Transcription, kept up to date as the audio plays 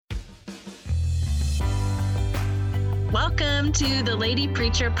Welcome to the Lady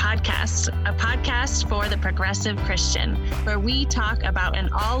Preacher Podcast, a podcast for the progressive Christian, where we talk about an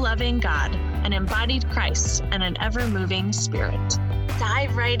all-loving God, an embodied Christ, and an ever-moving Spirit.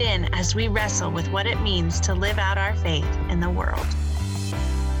 Dive right in as we wrestle with what it means to live out our faith in the world.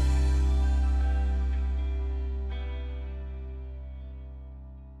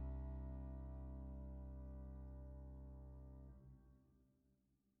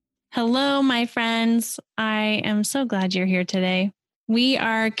 Hello, my friends. I am so glad you're here today. We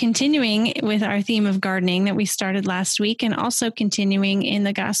are continuing with our theme of gardening that we started last week and also continuing in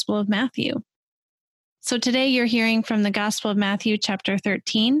the Gospel of Matthew. So today you're hearing from the Gospel of Matthew, chapter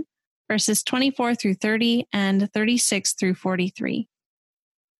 13, verses 24 through 30 and 36 through 43.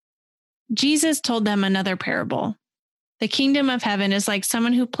 Jesus told them another parable. The kingdom of heaven is like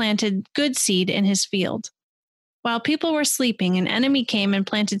someone who planted good seed in his field. While people were sleeping, an enemy came and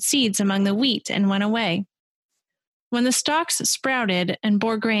planted seeds among the wheat and went away. When the stalks sprouted and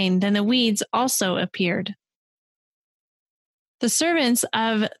bore grain, then the weeds also appeared. The servants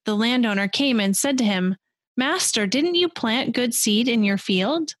of the landowner came and said to him, "Master, didn't you plant good seed in your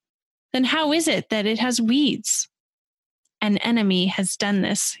field? Then how is it that it has weeds?" "An enemy has done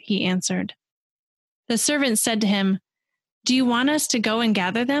this," he answered. The servants said to him, "Do you want us to go and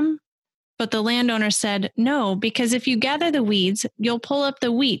gather them?" But the landowner said, "No, because if you gather the weeds, you'll pull up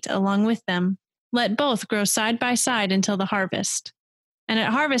the wheat along with them. Let both grow side by side until the harvest. And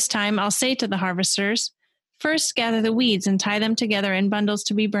at harvest time, I'll say to the harvesters, 'First gather the weeds and tie them together in bundles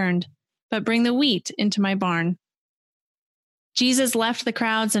to be burned, but bring the wheat into my barn.'" Jesus left the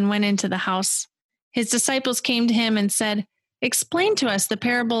crowds and went into the house. His disciples came to him and said, "Explain to us the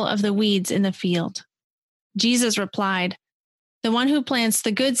parable of the weeds in the field." Jesus replied, "The one who plants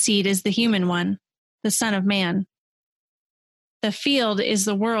the good seed is the human one, the Son of Man. The field is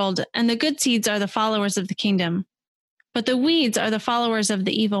the world, and the good seeds are the followers of the kingdom. But the weeds are the followers of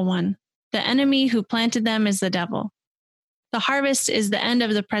the evil one. The enemy who planted them is the devil. The harvest is the end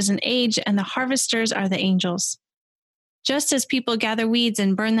of the present age, and the harvesters are the angels. Just as people gather weeds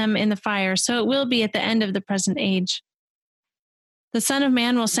and burn them in the fire, so it will be at the end of the present age. The Son of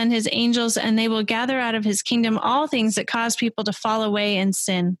Man will send his angels, and they will gather out of his kingdom all things that cause people to fall away and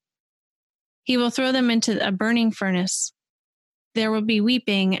sin. He will throw them into a burning furnace. There will be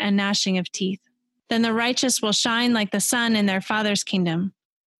weeping and gnashing of teeth. Then the righteous will shine like the sun in their Father's kingdom.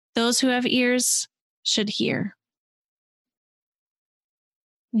 Those who have ears should hear."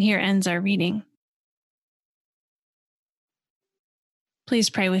 And here ends our reading. Please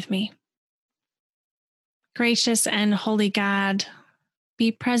pray with me. Gracious and holy God,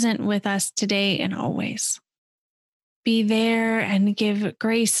 be present with us today and always. Be there and give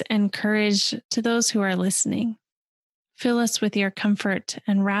grace and courage to those who are listening. Fill us with your comfort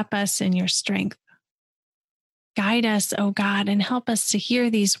and wrap us in your strength. Guide us, O God, and help us to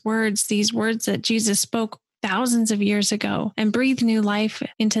hear these words that Jesus spoke thousands of years ago, and breathe new life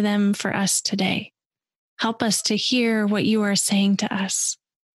into them for us today. Help us to hear what you are saying to us.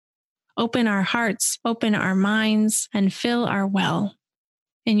 Open our hearts, open our minds, and fill our well.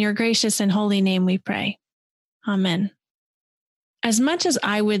 In your gracious and holy name we pray. Amen. As much as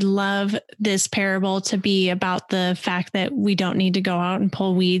I would love this parable to be about the fact that we don't need to go out and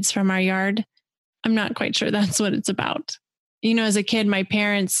pull weeds from our yard, I'm not quite sure that's what it's about. You know, as a kid, my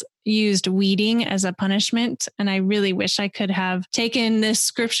parents used weeding as a punishment, and I really wish I could have taken this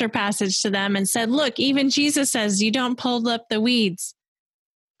scripture passage to them and said, "Look, even Jesus says you don't pull up the weeds."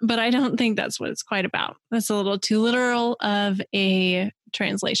 But I don't think that's what it's quite about. That's a little too literal of a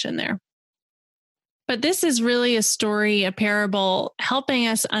translation there. But this is really a story, a parable, helping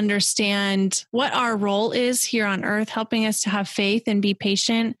us understand what our role is here on earth, helping us to have faith and be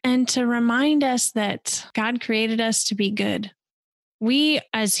patient, and to remind us that God created us to be good. We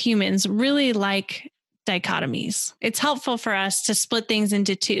as humans really like dichotomies. It's helpful for us to split things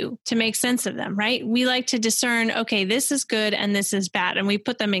into two to make sense of them, right? We like to discern, okay, this is good and this is bad, and we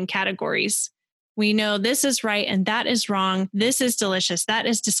put them in categories. We know this is right and that is wrong. This is delicious. That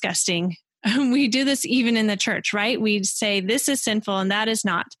is disgusting. We do this even in the church, right? We say this is sinful and that is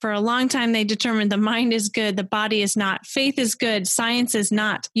not. For a long time, they determined the mind is good, the body is not. Faith is good, science is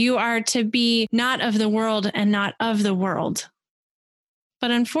not. You are to be not of the world and not of the world.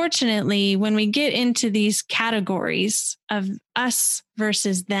 But unfortunately, when we get into these categories of us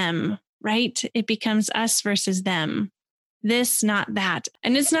versus them, right? It becomes us versus them. This, not that.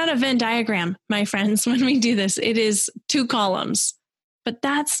 And it's not a Venn diagram, my friends, when we do this. It is two columns. But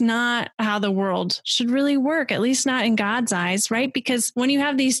that's not how the world should really work, at least not in God's eyes, right? Because when you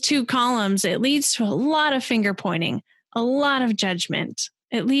have these two columns, it leads to a lot of finger pointing, a lot of judgment.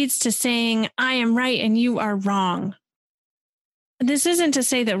 It leads to saying, I am right and you are wrong. this isn't to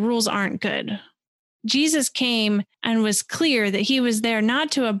say that rules aren't good. Jesus came and was clear that he was there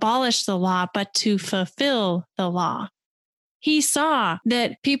not to abolish the law, but to fulfill the law. He saw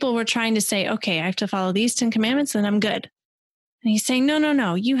that people were trying to say, okay, I have to follow these 10 commandments and I'm good. And he's saying,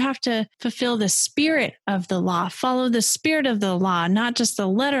 no, you have to fulfill the spirit of the law, follow the spirit of the law, not just the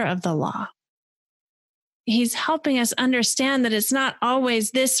letter of the law. He's helping us understand that it's not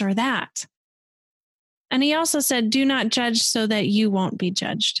always this or that. And he also said, do not judge so that you won't be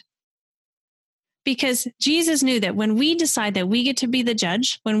judged. Because Jesus knew that when we decide that we get to be the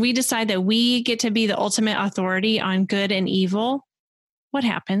judge, when we decide that we get to be the ultimate authority on good and evil, what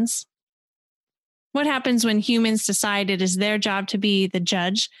happens? What happens when humans decide it is their job to be the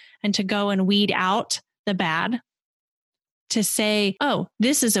judge and to go and weed out the bad? To say, oh,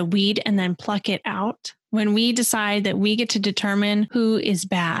 this is a weed, and then pluck it out? When we decide that we get to determine who is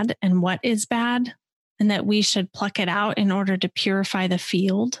bad and what is bad, and that we should pluck it out in order to purify the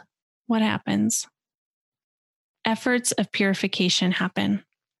field, what happens? Efforts of purification happen.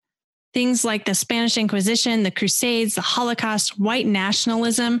 Things like the Spanish Inquisition, the Crusades, the Holocaust, white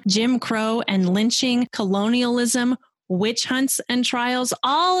nationalism, Jim Crow and lynching, colonialism, witch hunts and trials,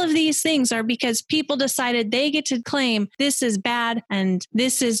 all of these things are because people decided they get to claim this is bad and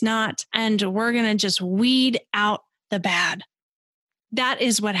this is not, and we're going to just weed out the bad. That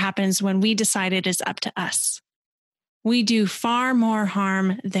is what happens when we decide it is up to us. We do far more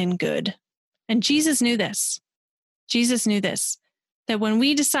harm than good. And Jesus knew this. Jesus knew this, that when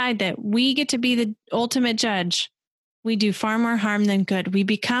we decide that we get to be the ultimate judge, we do far more harm than good. We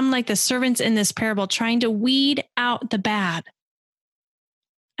become like the servants in this parable, trying to weed out the bad.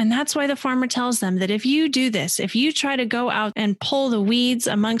 And that's why the farmer tells them that if you do this, if you try to go out and pull the weeds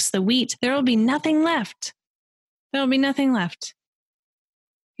amongst the wheat, there will be nothing left. There will be nothing left.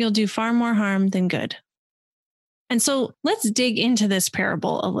 You'll do far more harm than good. And so let's dig into this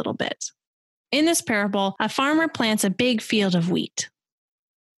parable a little bit. In this parable, a farmer plants a big field of wheat.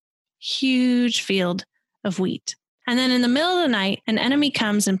 Huge field of wheat. And then in the middle of the night, an enemy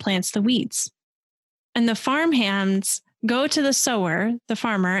comes and plants the weeds. And the farmhands go to the sower, the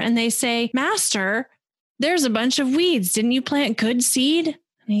farmer, and they say, Master, there's a bunch of weeds. Didn't you plant good seed?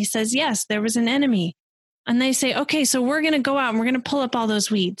 And he says, yes, there was an enemy. And they say, okay, so we're going to go out and we're going to pull up all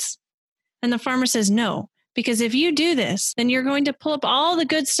those weeds. And the farmer says, no, because if you do this, then you're going to pull up all the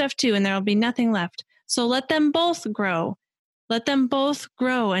good stuff too, and there will be nothing left. So let them both grow. Let them both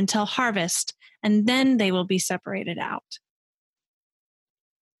grow until harvest, and then they will be separated out.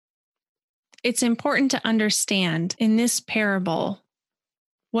 It's important to understand in this parable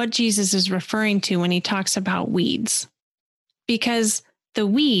what Jesus is referring to when he talks about weeds. Because the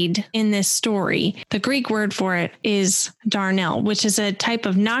weed in this story, the Greek word for it is darnel, which is a type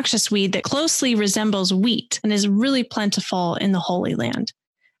of noxious weed that closely resembles wheat and is really plentiful in the Holy Land.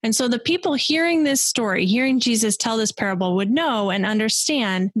 And so the people hearing this story, hearing Jesus tell this parable, would know and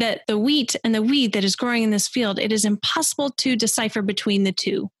understand that the wheat and the weed that is growing in this field, it is impossible to decipher between the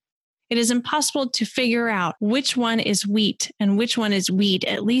two. It is impossible to figure out which one is wheat and which one is weed,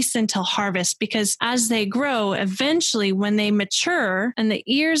 at least until harvest, because as they grow, eventually when they mature and the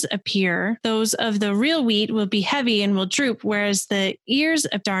ears appear, those of the real wheat will be heavy and will droop, whereas the ears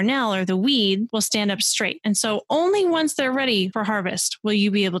of darnel or the weed will stand up straight. And so only once they're ready for harvest will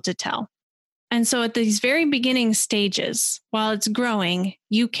you be able to tell. And so at these very beginning stages, while it's growing,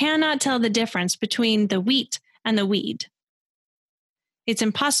 you cannot tell the difference between the wheat and the weed. It's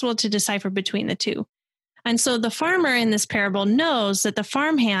impossible to decipher between the two. And so the farmer in this parable knows that the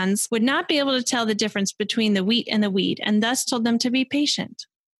farmhands would not be able to tell the difference between the wheat and the weed, and thus told them to be patient,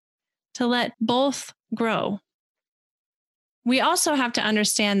 to let both grow. We also have to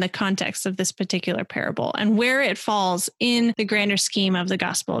understand the context of this particular parable and where it falls in the grander scheme of the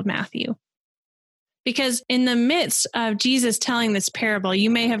Gospel of Matthew. Because in the midst of Jesus telling this parable,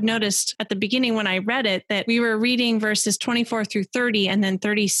 you may have noticed at the beginning when I read it that we were reading verses 24 through 30 and then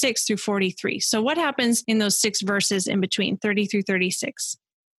 36 through 43. So what happens in those 6 verses in between, 30 through 36?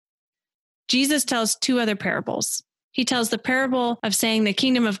 Jesus tells 2 other parables. He tells the parable of saying the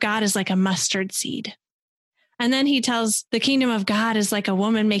kingdom of God is like a mustard seed. And then he tells the kingdom of God is like a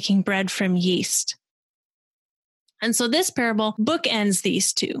woman making bread from yeast. And so this parable bookends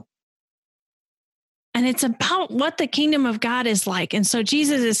these 2. And it's about what the kingdom of God is like. And so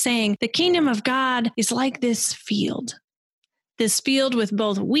Jesus is saying the kingdom of God is like this field with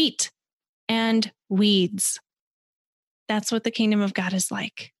both wheat and weeds. That's what the kingdom of God is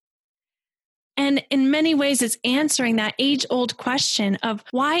like. And in many ways, it's answering that age-old question of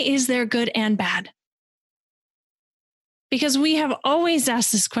why is there good and bad? Because we have always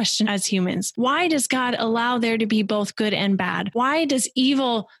asked this question as humans. Why does God allow there to be both good and bad? Why does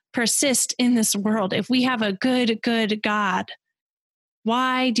evil persist in this world if we have a good God?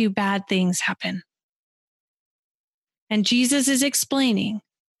 Why do bad things happen? And Jesus is explaining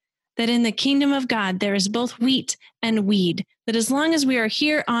that in the kingdom of God, there is both wheat and weed, that as long as we are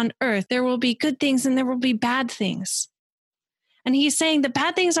here on earth, there will be good things and there will be bad things. And he's saying the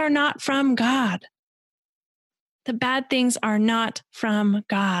bad things are not from God. The bad things are not from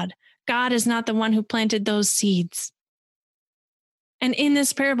God. God is not the one who planted those seeds. And in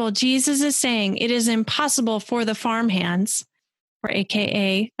this parable, Jesus is saying it is impossible for the farmhands, or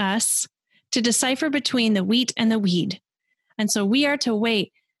AKA us, to decipher between the wheat and the weed. And so we are to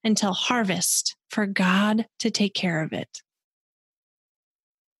wait until harvest for God to take care of it.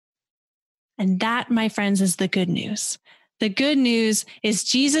 And that, my friends, is the good news. The good news is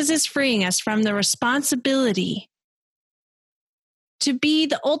Jesus is freeing us from the responsibility to be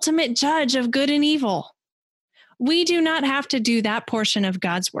the ultimate judge of good and evil. We do not have to do that portion of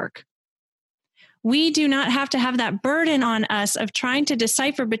God's work. We do not have to have that burden on us of trying to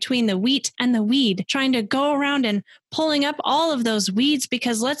decipher between the wheat and the weed, trying to go around and pulling up all of those weeds,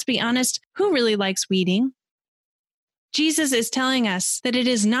 because let's be honest, who really likes weeding? Jesus is telling us that it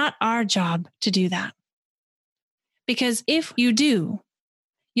is not our job to do that. Because if you do,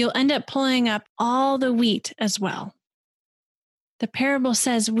 you'll end up pulling up all the wheat as well. The parable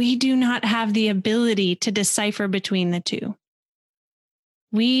says we do not have the ability to decipher between the two.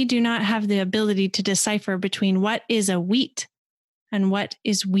 We do not have the ability to decipher between what is a wheat and what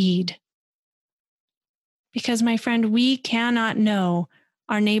is weed. Because, my friend, we cannot know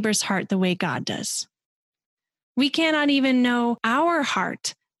our neighbor's heart the way God does. We cannot even know our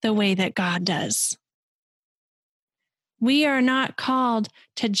heart the way that God does. We are not called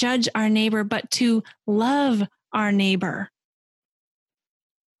to judge our neighbor, but to love our neighbor.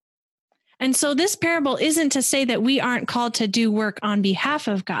 And so this parable isn't to say that we aren't called to do work on behalf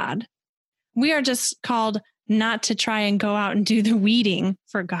of God. We are just called not to try and go out and do the weeding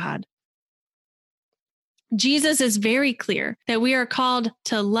for God. Jesus is very clear that we are called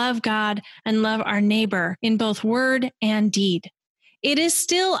to love God and love our neighbor in both word and deed. It is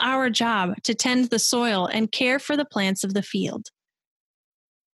still our job to tend the soil and care for the plants of the field.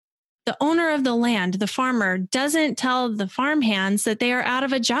 The owner of the land, the farmer, doesn't tell the farmhands that they are out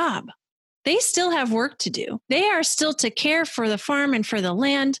of a job. They still have work to do. They are still to care for the farm and for the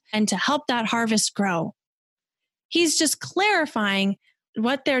land and to help that harvest grow. He's just clarifying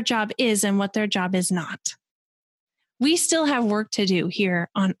what their job is and what their job is not. We still have work to do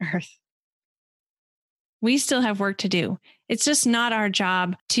here on earth. We still have work to do. It's just not our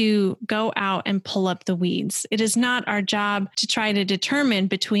job to go out and pull up the weeds. It is not our job to try to determine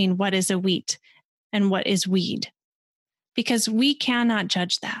between what is a wheat and what is weed, because we cannot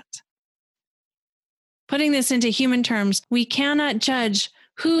judge that. Putting this into human terms, we cannot judge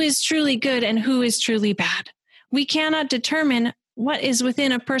who is truly good and who is truly bad. We cannot determine what is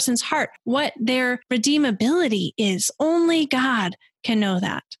within a person's heart, what their redeemability is. Only God can know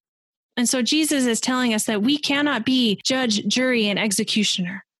that. And so Jesus is telling us that we cannot be judge, jury, and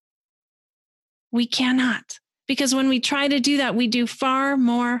executioner. We cannot, because when we try to do that, we do far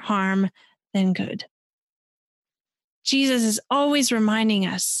more harm than good. Jesus is always reminding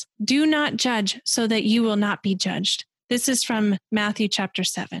us, do not judge so that you will not be judged. This is from Matthew chapter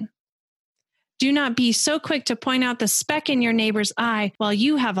 7. Do not be so quick to point out the speck in your neighbor's eye while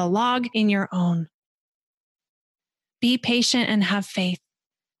you have a log in your own. Be patient and have faith.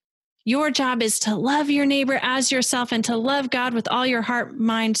 Your job is to love your neighbor as yourself and to love God with all your heart,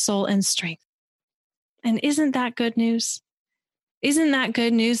 mind, soul, and strength. And isn't that good news? Isn't that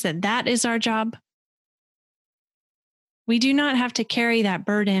good news that that is our job? We do not have to carry that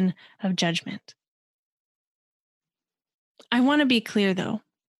burden of judgment. I want to be clear, though.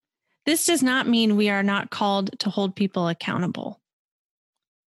 This does not mean we are not called to hold people accountable.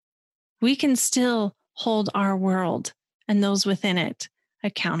 We can still hold our world and those within it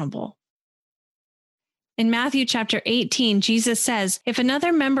accountable. In Matthew chapter 18, Jesus says, if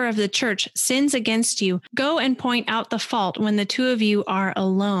another member of the church sins against you, go and point out the fault when the two of you are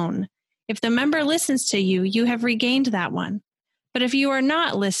alone. If the member listens to you, you have regained that one. But if you are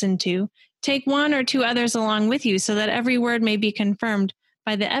not listened to, take one or two others along with you so that every word may be confirmed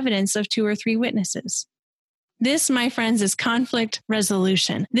by the evidence of 2 or 3 witnesses. This, my friends, is conflict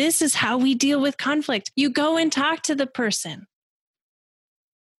resolution. This is how we deal with conflict. You go and talk to the person.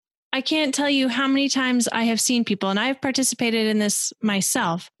 I can't tell you how many times I have seen people, and I've participated in this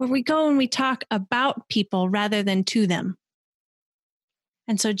myself, where we go and we talk about people rather than to them.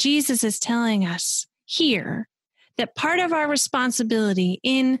 And so Jesus is telling us here that part of our responsibility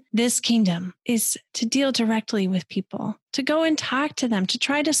in this kingdom is to deal directly with people, to go and talk to them, to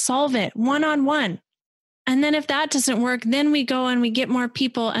try to solve it one-on-one. And then if that doesn't work, then we go and we get more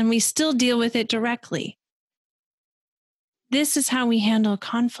people and we still deal with it directly. This is how we handle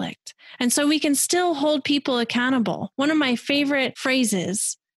conflict. And so we can still hold people accountable. One of my favorite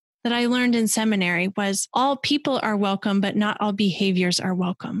phrases that I learned in seminary was, all people are welcome, but not all behaviors are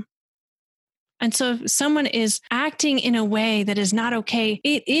welcome. And so if someone is acting in a way that is not okay,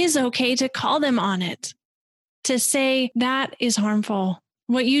 it is okay to call them on it, to say that is harmful.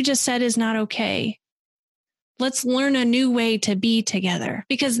 What you just said is not okay. Let's learn a new way to be together,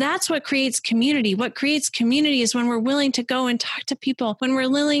 because that's what creates community. What creates community is when we're willing to go and talk to people, when we're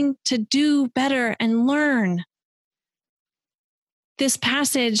willing to do better and learn. This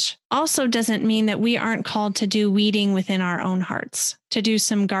passage also doesn't mean that we aren't called to do weeding within our own hearts, to do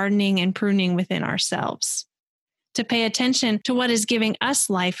some gardening and pruning within ourselves, to pay attention to what is giving us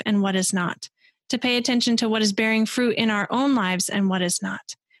life and what is not, to pay attention to what is bearing fruit in our own lives and what is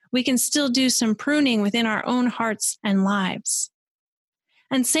not. We can still do some pruning within our own hearts and lives.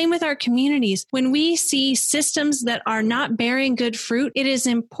 And same with our communities. When we see systems that are not bearing good fruit, it is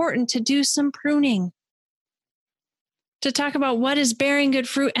important to do some pruning, to talk about what is bearing good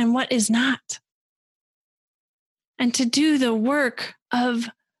fruit and what is not, and to do the work of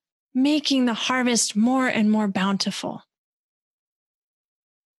making the harvest more and more bountiful.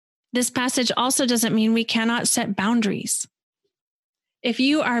 This passage also doesn't mean we cannot set boundaries. If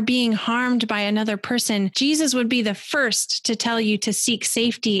you are being harmed by another person, Jesus would be the first to tell you to seek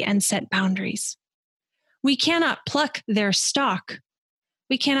safety and set boundaries. We cannot pluck their stalk.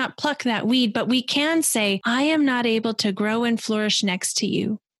 We cannot pluck that weed, but we can say, I am not able to grow and flourish next to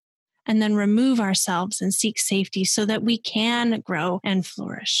you, and then remove ourselves and seek safety so that we can grow and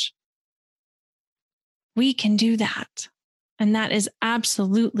flourish. We can do that, and that is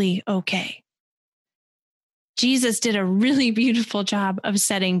absolutely okay. Jesus did a really beautiful job of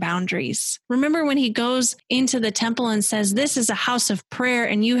setting boundaries. Remember when he goes into the temple and says, this is a house of prayer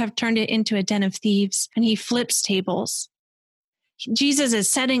and you have turned it into a den of thieves, and he flips tables. Jesus is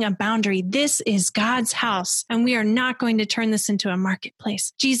setting a boundary. This is God's house, and we are not going to turn this into a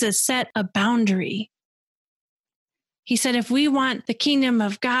marketplace. Jesus set a boundary. He said, if we want the kingdom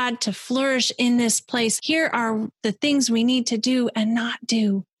of God to flourish in this place, here are the things we need to do and not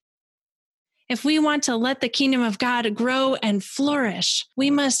do. If we want to let the kingdom of God grow and flourish,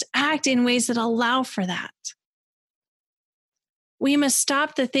 we must act in ways that allow for that. We must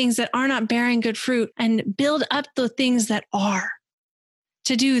stop the things that are not bearing good fruit and build up the things that are,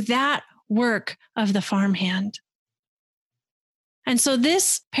 to do that work of the farmhand. And so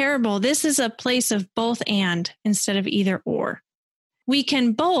this parable, this is a place of both and instead of either or. We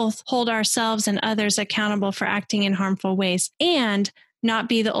can both hold ourselves and others accountable for acting in harmful ways and not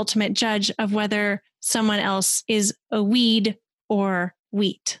be the ultimate judge of whether someone else is a weed or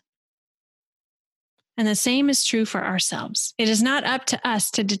wheat. And the same is true for ourselves. It is not up to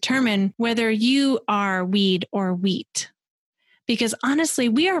us to determine whether you are weed or wheat. Because honestly,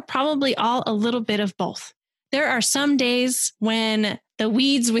 we are probably all a little bit of both. There are some days when the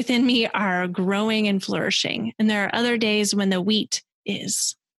weeds within me are growing and flourishing, and there are other days when the wheat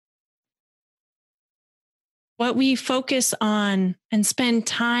is. What we focus on and spend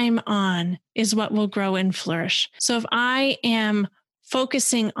time on is what will grow and flourish. So if I am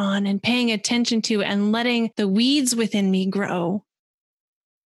focusing on and paying attention to and letting the weeds within me grow,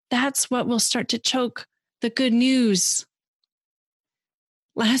 that's what will start to choke the good news.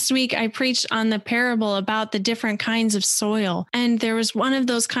 Last week, I preached on the parable about the different kinds of soil. And there was one of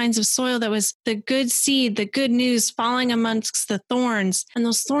those kinds of soil that was the good seed, the good news falling amongst the thorns. And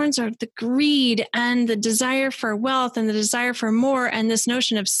those thorns are the greed and the desire for wealth and the desire for more and this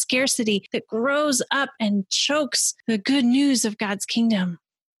notion of scarcity that grows up and chokes the good news of God's kingdom.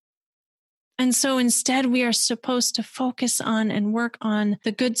 And so instead, we are supposed to focus on and work on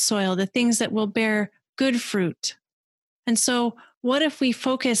the good soil, the things that will bear good fruit. And so what if we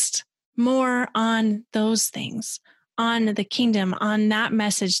focused more on those things, on the kingdom, on that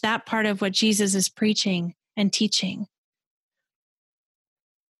message, that part of what Jesus is preaching and teaching?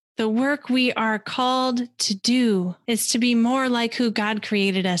 The work we are called to do is to be more like who God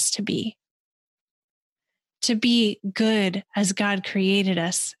created us to be good as God created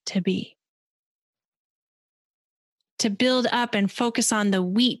us to be, to build up and focus on the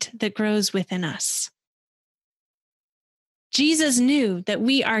wheat that grows within us. Jesus knew that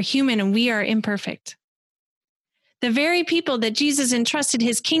we are human and we are imperfect. The very people that Jesus entrusted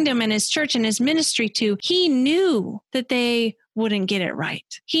his kingdom and his church and his ministry to, he knew that they wouldn't get it right.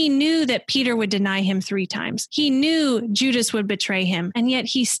 He knew that Peter would deny him 3 times. He knew Judas would betray him. And yet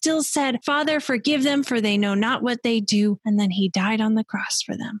he still said, Father, forgive them, for they know not what they do. And then he died on the cross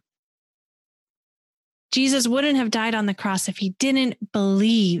for them. Jesus wouldn't have died on the cross if he didn't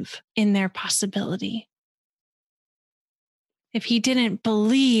believe in their possibility. If he didn't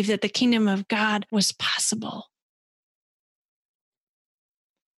believe that the kingdom of God was possible.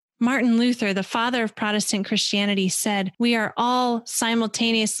 Martin Luther, the father of Protestant Christianity, said, "We are all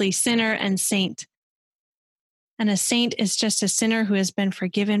simultaneously sinner and saint. And a saint is just a sinner who has been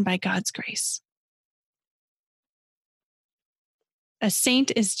forgiven by God's grace." A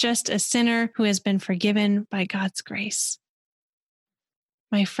saint is just a sinner who has been forgiven by God's grace.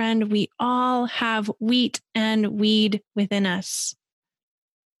 My friend, we all have wheat and weed within us.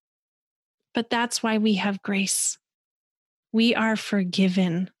 But that's why we have grace. We are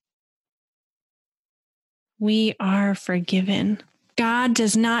forgiven. We are forgiven. God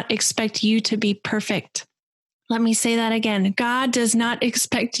does not expect you to be perfect. Let me say that again. God does not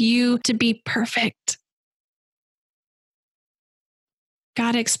expect you to be perfect.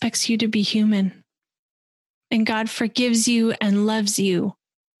 God expects you to be human. And God forgives you and loves you.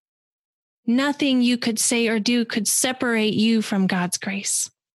 Nothing you could say or do could separate you from God's grace.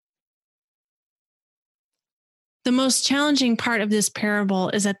 The most challenging part of this parable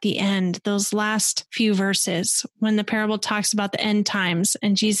is at the end, those last few verses, when the parable talks about the end times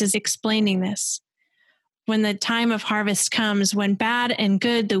and Jesus explaining this. When the time of harvest comes, when bad and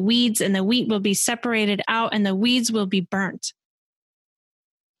good, the weeds and the wheat will be separated out and the weeds will be burnt.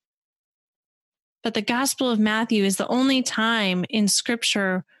 But the Gospel of Matthew is the only time in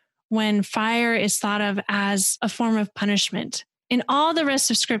Scripture when fire is thought of as a form of punishment. In all the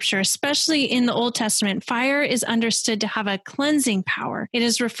rest of Scripture, especially in the Old Testament, fire is understood to have a cleansing power. It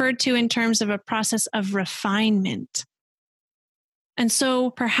is referred to in terms of a process of refinement. And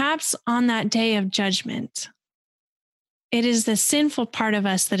so perhaps on that day of judgment, it is the sinful part of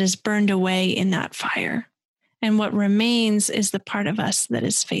us that is burned away in that fire. And what remains is the part of us that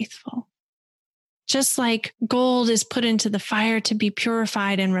is faithful. Just like gold is put into the fire to be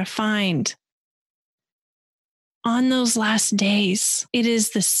purified and refined, on those last days, it is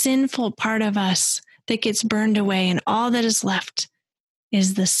the sinful part of us that gets burned away, and all that is left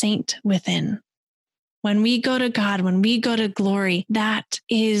is the saint within. When we go to God, when we go to glory, that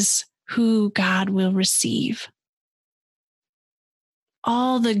is who God will receive.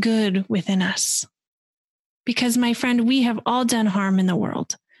 All the good within us. Because, my friend, we have all done harm in the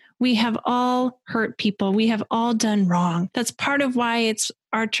world. We have all hurt people. We have all done wrong. That's part of why it's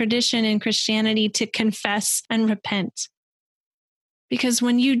our tradition in Christianity to confess and repent. Because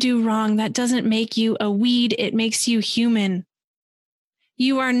when you do wrong, that doesn't make you a weed. It makes you human.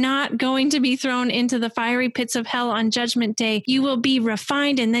 You are not going to be thrown into the fiery pits of hell on Judgment Day. You will be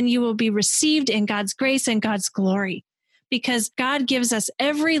refined, and then you will be received in God's grace and God's glory. Because God gives us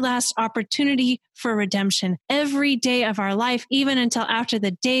every last opportunity for redemption, every day of our life, even until after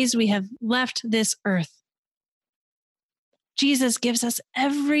the days we have left this earth. Jesus gives us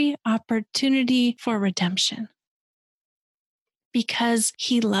every opportunity for redemption because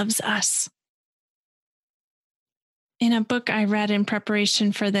he loves us. In a book I read in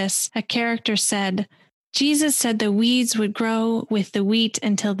preparation for this, a character said, Jesus said the weeds would grow with the wheat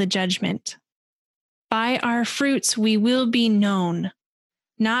until the judgment. By our fruits we will be known,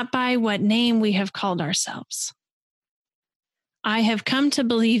 not by what name we have called ourselves. I have come to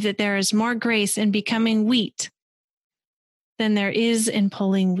believe that there is more grace in becoming wheat than there is in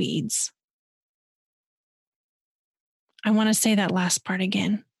pulling weeds. I want to say that last part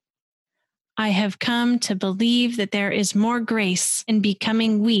again. I have come to believe that there is more grace in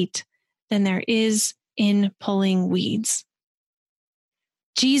becoming wheat than there is in pulling weeds.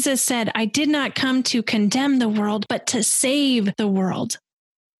 Jesus said, I did not come to condemn the world, but to save the world.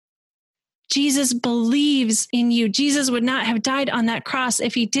 Jesus believes in you. Jesus would not have died on that cross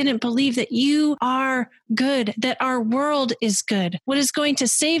if he didn't believe that you are good, that our world is good. What is going to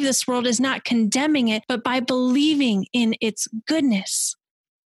save this world is not condemning it, but by believing in its goodness.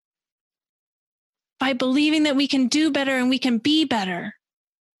 By believing that we can do better and we can be better.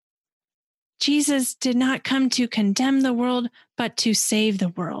 Jesus did not come to condemn the world, but to save the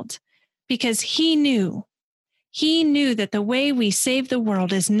world, because he knew that the way we save the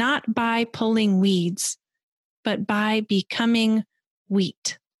world is not by pulling weeds, but by becoming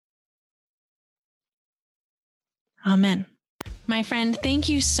wheat. Amen. My friend, thank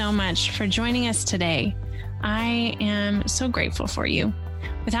you so much for joining us today. I am so grateful for you.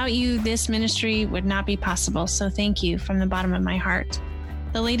 Without you, this ministry would not be possible. So thank you from the bottom of my heart.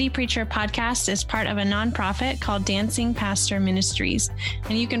 The Lady Preacher podcast is part of a nonprofit called Dancing Pastor Ministries,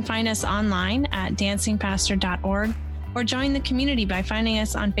 and you can find us online at dancingpastor.org or join the community by finding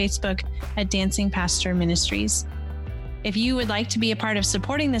us on Facebook at Dancing Pastor Ministries. If you would like to be a part of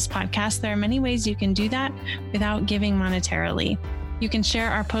supporting this podcast, there are many ways you can do that without giving monetarily. You can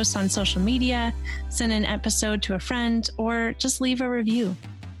share our posts on social media, send an episode to a friend, or just leave a review.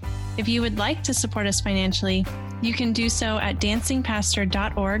 If you would like to support us financially, you can do so at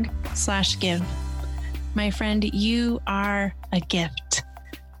dancingpastor.org/give. My friend, you are a gift.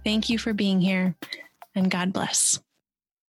 Thank you for being here, and God bless.